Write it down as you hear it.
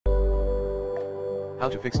How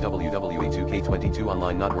to fix WWE 2K22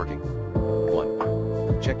 online not working.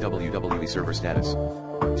 1. Check WWE server status.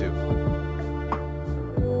 2.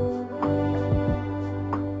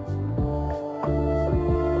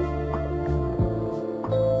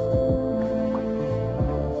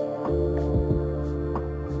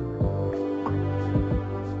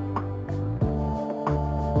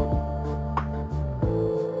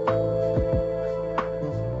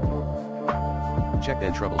 Check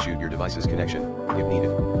and troubleshoot your device's connection, if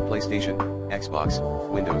needed. PlayStation, Xbox,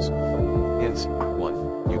 Windows. Hints: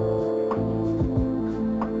 1.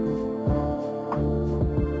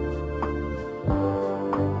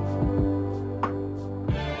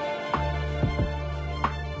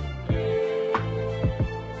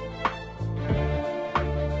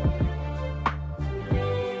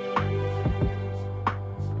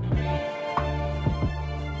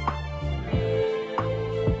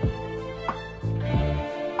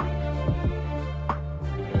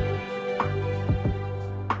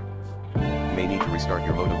 May need to restart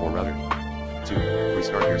your modem or router. 2.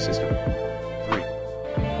 Restart your system. 3.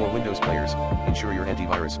 For Windows players, ensure your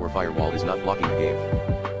antivirus or firewall is not blocking the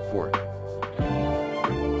game. 4.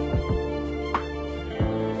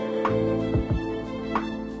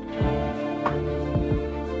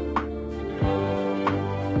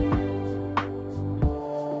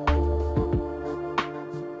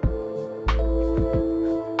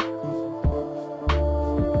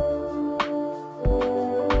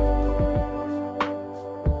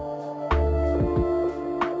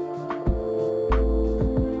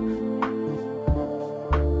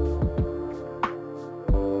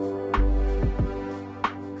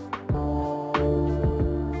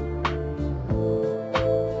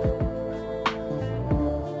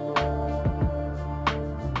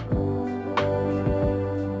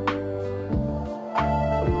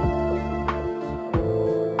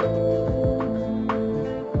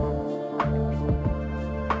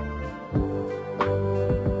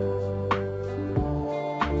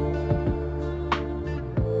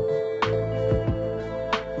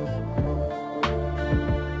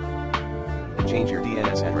 Change your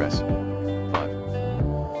DNS address. 5.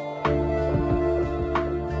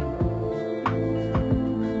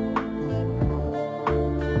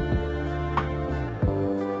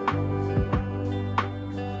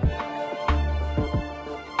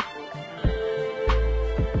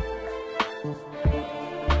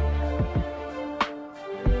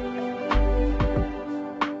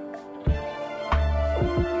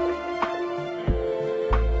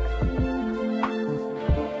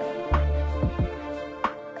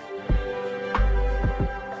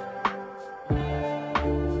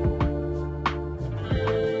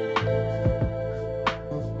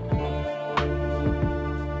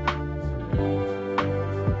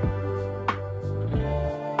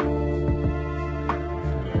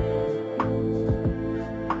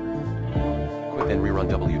 Then rerun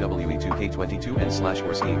WWE 2K22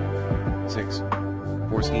 and/or Steam. 6.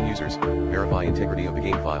 For Steam users, verify integrity of the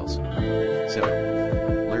game files.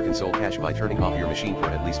 7. Clear console cache by turning off your machine for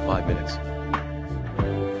at least 5 minutes.